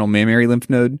the internal mammary lymph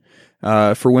node.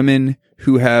 For women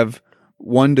who have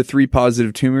 1 to 3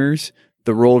 positive tumors,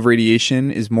 the role of radiation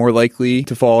is more likely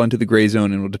to fall into the gray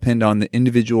zone and will depend on the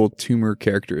individual tumor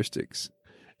characteristics.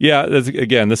 Yeah,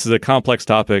 again, this is a complex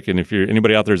topic, and if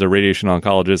anybody out there is a radiation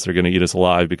oncologist, they're going to eat us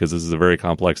alive because this is a very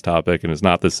complex topic, and it's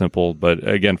not this simple. But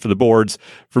again, for the boards,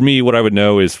 for me, what I would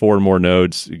know is 4 or more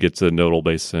nodes gets a nodal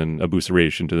basin, a boost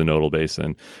radiation to the nodal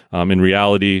basin. In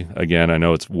reality, again, I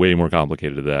know it's way more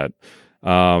complicated than that.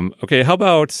 Okay, how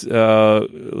about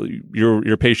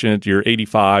your patient, your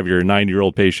 85, your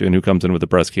 90-year-old patient who comes in with a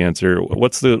breast cancer?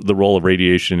 What's the role of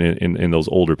radiation in those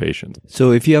older patients?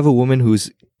 So if you have a woman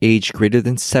who's age greater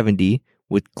than 70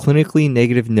 with clinically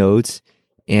negative nodes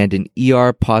and an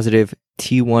ER positive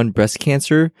T1 breast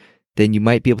cancer, then you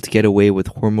might be able to get away with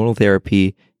hormonal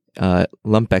therapy,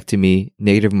 lumpectomy,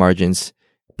 negative margins.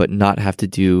 but not have to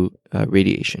do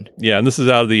radiation. Yeah, and this is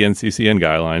out of the NCCN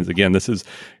guidelines. Again, this is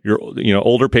your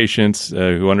older patients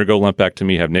who undergo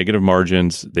lumpectomy, have negative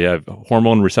margins. They have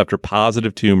hormone receptor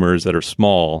positive tumors that are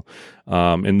small.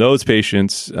 In those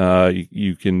patients,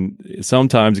 you can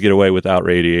sometimes get away without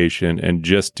radiation and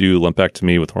just do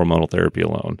lumpectomy with hormonal therapy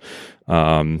alone.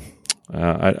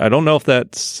 I don't know if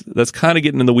that's kind of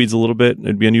getting in the weeds a little bit.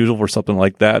 It'd be unusual for something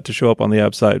like that to show up on the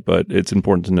app site, but it's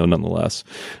important to know nonetheless.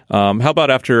 How about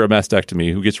after a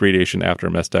mastectomy? Who gets radiation after a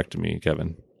mastectomy,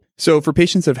 Kevin? So for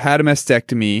patients that have had a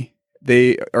mastectomy,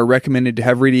 they are recommended to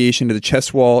have radiation to the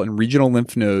chest wall and regional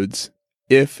lymph nodes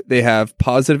if they have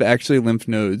positive axillary lymph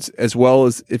nodes, as well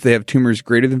as if they have tumors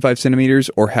greater than 5 centimeters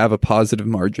or have a positive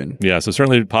margin. Yeah, so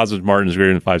certainly positive margins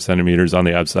greater than 5 centimeters on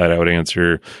the outside. I would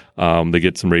answer they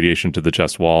get some radiation to the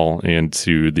chest wall and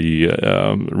to the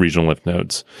regional lymph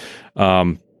nodes.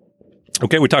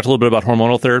 Okay, we talked a little bit about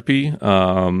hormonal therapy.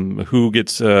 Who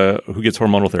gets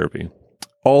hormonal therapy?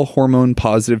 All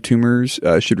hormone-positive tumors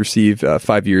should receive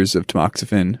 5 years of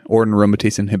tamoxifen or an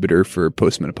aromatase inhibitor for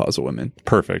postmenopausal women.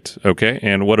 Perfect. Okay.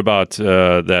 And what about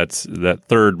that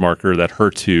third marker, that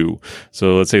HER2?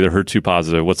 So let's say they're HER2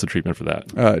 positive. What's the treatment for that?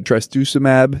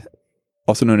 Trastuzumab,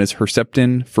 also known as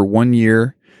Herceptin, for 1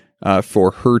 year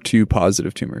for HER2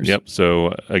 positive tumors. Yep.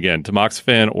 So again,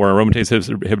 tamoxifen or aromatase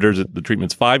inhibitors, the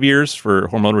treatment's 5 years for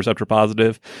hormone receptor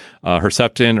positive,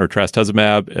 Herceptin or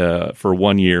trastuzumab for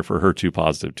 1 year for HER2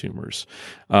 positive tumors.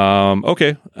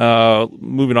 Okay.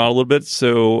 Moving on a little bit.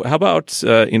 So how about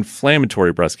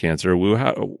inflammatory breast cancer?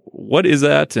 What is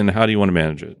that and how do you want to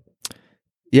manage it?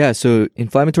 Yeah, so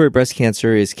inflammatory breast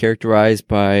cancer is characterized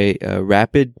by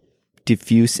rapid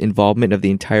diffuse involvement of the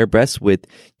entire breast with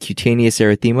cutaneous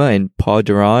erythema and peau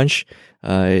d'orange,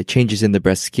 changes in the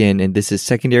breast skin, and this is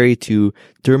secondary to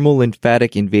dermal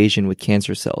lymphatic invasion with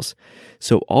cancer cells.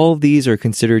 So all of these are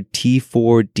considered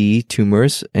T4D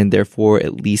tumors and therefore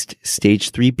at least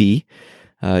stage 3B.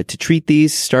 To treat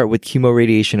these, start with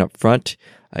chemoradiation up front.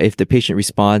 If the patient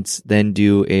responds, then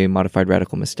do a modified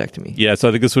radical mastectomy. Yeah, so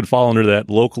I think this would fall under that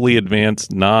locally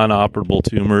advanced non-operable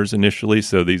tumors initially.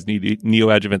 So these need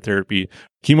neoadjuvant therapy.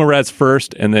 Chemorads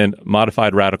first, and then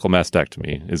modified radical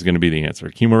mastectomy is going to be the answer.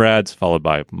 Chemorads followed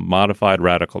by modified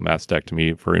radical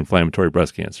mastectomy for inflammatory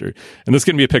breast cancer. And this is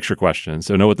going to be a picture question,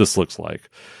 so know what this looks like.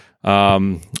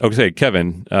 Okay,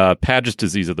 Kevin, Paget's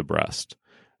disease of the breast.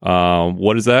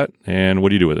 What is that, and what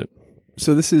do you do with it?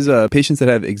 So this is patients that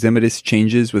have eczematous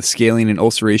changes with scaling and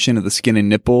ulceration of the skin and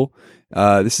nipple.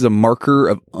 This is a marker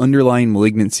of underlying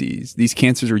malignancies. These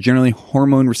cancers are generally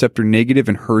hormone receptor negative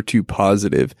and HER2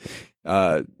 positive.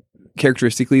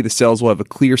 Characteristically, the cells will have a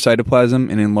clear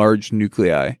cytoplasm and enlarged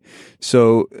nuclei.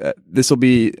 So this will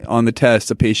be on the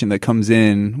test a patient that comes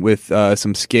in with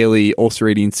some scaly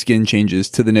ulcerating skin changes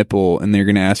to the nipple, and they're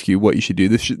going to ask you what you should do.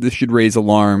 This should raise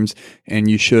alarms,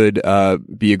 and you should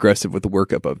be aggressive with the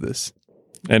workup of this.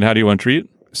 And how do you want to treat?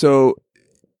 So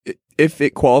if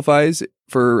it qualifies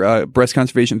for breast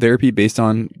conservation therapy based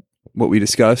on what we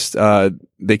discussed,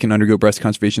 they can undergo breast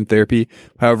conservation therapy.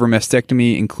 However,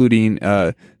 mastectomy, including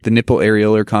the nipple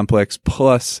areolar complex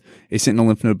plus a sentinel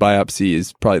lymph node biopsy,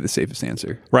 is probably the safest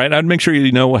answer. Right. I'd make sure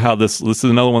you know how this is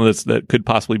another one that could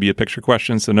possibly be a picture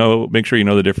question. So make sure you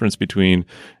know the difference between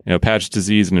Paget's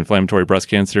disease and inflammatory breast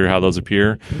cancer, how those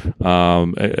appear.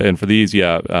 And for these,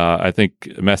 I think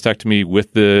mastectomy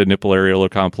with the nipple areolar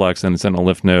complex and the sentinel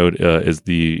lymph node is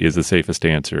the safest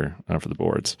answer for the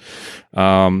boards.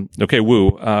 Okay,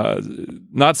 Wu.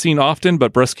 Not seen often,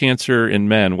 but breast cancer in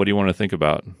men. What do you want to think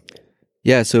about?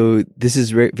 Yeah, so this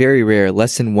is very rare,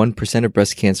 less than 1% of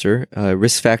breast cancer.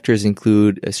 Risk factors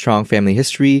include a strong family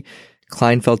history,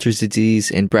 Klinefelter's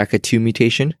disease, and BRCA2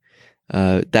 mutation.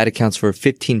 That accounts for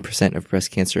 15% of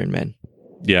breast cancer in men.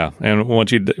 Yeah, and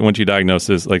once you diagnose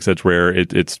this, like I said, it's rare.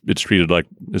 It's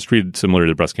treated similar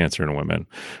to breast cancer in women.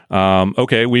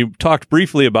 Okay, we talked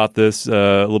briefly about this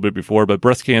a little bit before, but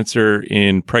breast cancer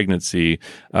in pregnancy.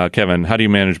 Kevin, how do you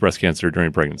manage breast cancer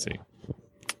during pregnancy?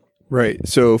 Right.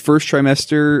 So first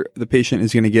trimester, the patient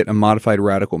is going to get a modified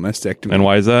radical mastectomy. And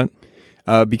why is that?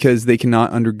 Because they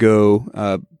cannot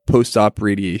undergo post-op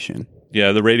radiation.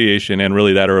 Yeah, the radiation and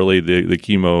really that early, the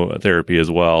chemotherapy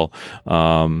as well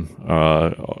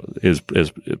is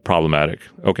problematic.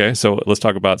 Okay, so let's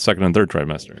talk about second and third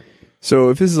trimester. So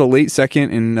if this is a late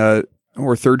second and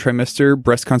or third trimester,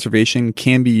 breast conservation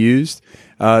can be used.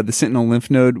 The sentinel lymph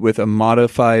node with a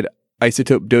modified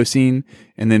isotope dosing,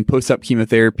 and then post-op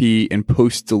chemotherapy and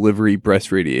post-delivery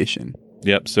breast radiation.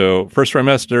 Yep. So first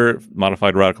trimester,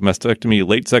 modified radical mastectomy.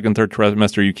 Late second, third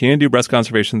trimester, you can do breast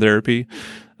conservation therapy.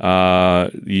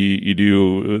 You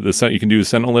can do a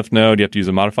sentinel lymph node. You have to use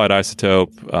a modified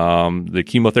isotope. The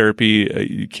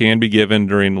chemotherapy can be given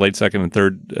during late second and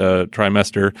third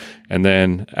trimester, and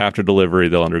then after delivery,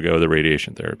 they'll undergo the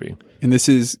radiation therapy. And this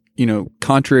is,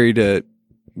 contrary to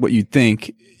what you'd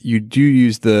think, you do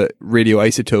use the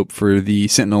radioisotope for the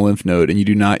sentinel lymph node, and you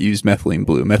do not use methylene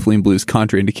blue. Methylene blue is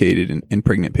contraindicated in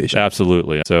pregnant patients.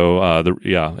 Absolutely. So,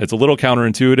 it's a little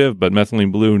counterintuitive, but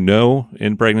methylene blue, no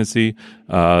in pregnancy.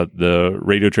 The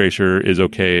radiotracer is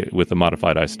okay with the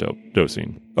modified isotope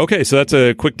dosing. Okay, so that's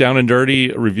a quick down and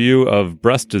dirty review of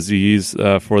breast disease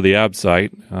for the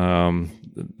ABSITE.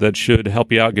 That should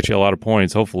help you out, get you a lot of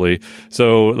points, hopefully.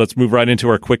 So let's move right into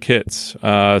our quick hits.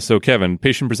 So Kevin,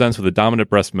 patient presents with a dominant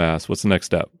breast mass. What's the next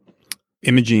step?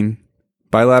 Imaging,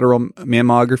 bilateral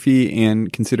mammography,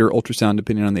 and consider ultrasound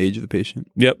depending on the age of the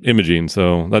patient. Yep, imaging.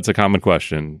 So that's a common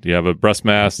question. Do you have a breast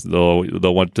mass? They'll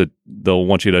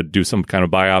want you to do some kind of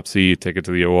biopsy, take it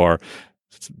to the OR,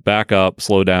 back up,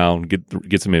 slow down,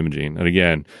 get some imaging. And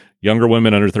again, younger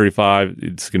women under 35,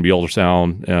 it's going to be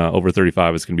ultrasound. Over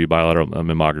 35, it's going to be bilateral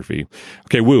mammography.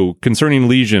 Okay, concerning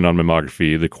lesion on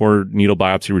mammography, the core needle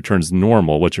biopsy returns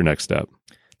normal. What's your next step?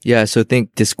 Yeah, so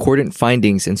think discordant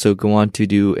findings, and so go on to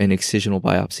do an excisional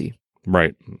biopsy.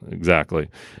 Right, exactly.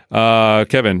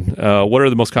 Kevin, what are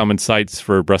the most common sites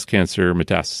for breast cancer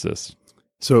metastasis?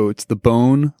 So it's the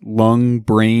bone, lung,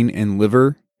 brain, and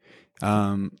liver.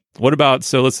 What about,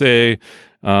 so let's say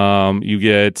you have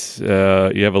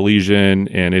a lesion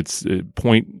and it's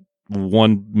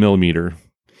 0.1 millimeter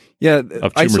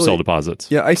of tumor cell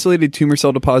deposits. Yeah, isolated tumor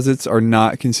cell deposits are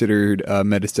not considered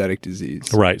metastatic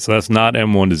disease. Right, so that's not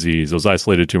M1 disease, those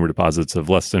isolated tumor deposits of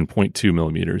less than 0.2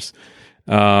 millimeters.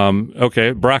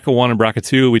 Okay, BRCA1 and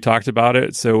BRCA2, we talked about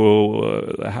it.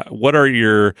 So what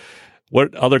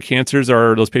other cancers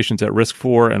are those patients at risk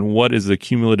for, and what is the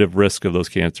cumulative risk of those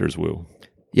cancers,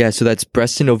 Yeah, so that's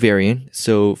breast and ovarian.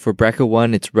 So for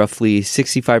BRCA1, it's roughly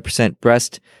 65%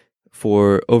 breast.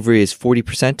 For ovary is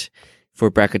 40%. For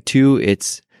BRCA2,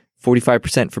 it's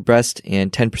 45% for breast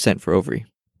and 10% for ovary.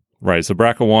 Right. So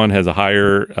BRCA1 has a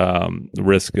higher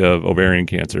risk of ovarian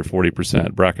cancer,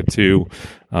 40%. BRCA2,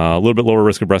 a little bit lower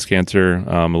risk of breast cancer,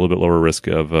 a little bit lower risk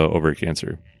of ovary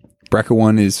cancer.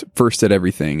 BRCA1 is first at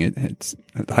everything. It's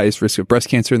at the highest risk of breast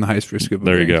cancer and the highest risk of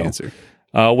ovarian cancer.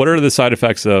 What are the side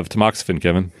effects of tamoxifen,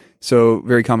 Kevin? So,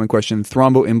 very common question: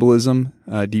 thromboembolism,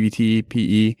 DVT,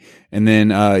 PE, and then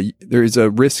there is a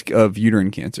risk of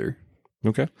uterine cancer.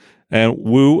 Okay. And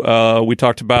we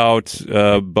talked about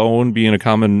bone being a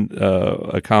common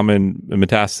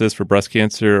metastasis for breast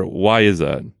cancer. Why is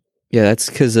that? Yeah, that's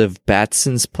because of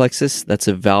Batson's plexus. That's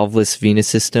a valveless venous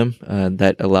system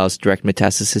that allows direct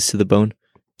metastasis to the bone.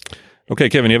 Okay,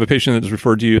 Kevin, you have a patient that's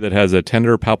referred to you that has a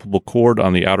tender palpable cord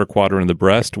on the outer quadrant of the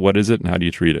breast. What is it, and how do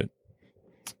you treat it?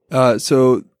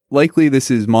 So likely this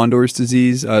is Mondor's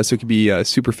disease. So it could be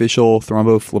superficial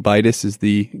thrombophlebitis is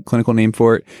the clinical name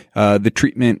for it. The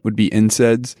treatment would be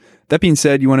NSAIDs. That being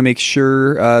said, you want to make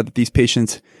sure that these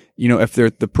patients, if they're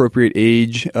at the appropriate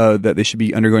age, that they should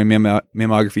be undergoing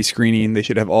mammography screening. They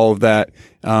should have all of that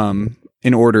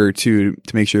in order to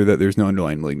make sure that there's no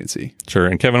underlying malignancy. Sure.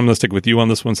 And Kevin, I'm going to stick with you on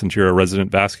this one since you're a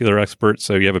resident vascular expert.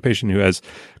 So you have a patient who has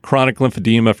chronic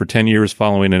lymphedema for 10 years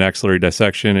following an axillary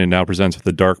dissection and now presents with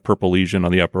a dark purple lesion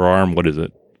on the upper arm. What is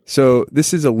it? So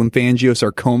this is a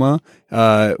lymphangiosarcoma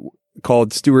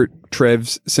called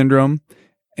Stewart-Treves syndrome.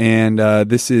 And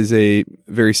this is a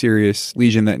very serious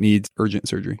lesion that needs urgent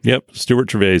surgery. Yep,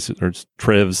 Stewart-Treves or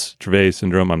Treves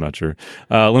syndrome. I'm not sure.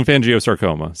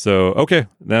 Lymphangiosarcoma. So, okay,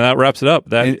 then that wraps it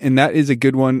up. And that is a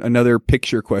good one. Another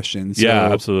picture question. So yeah,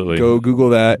 absolutely. Go Google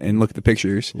that and look at the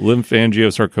pictures.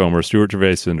 Lymphangiosarcoma or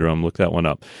Stewart-Treves syndrome. Look that one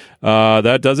up.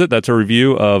 That does it. That's a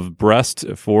review of breast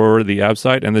for the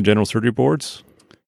ABSITE and the general surgery boards.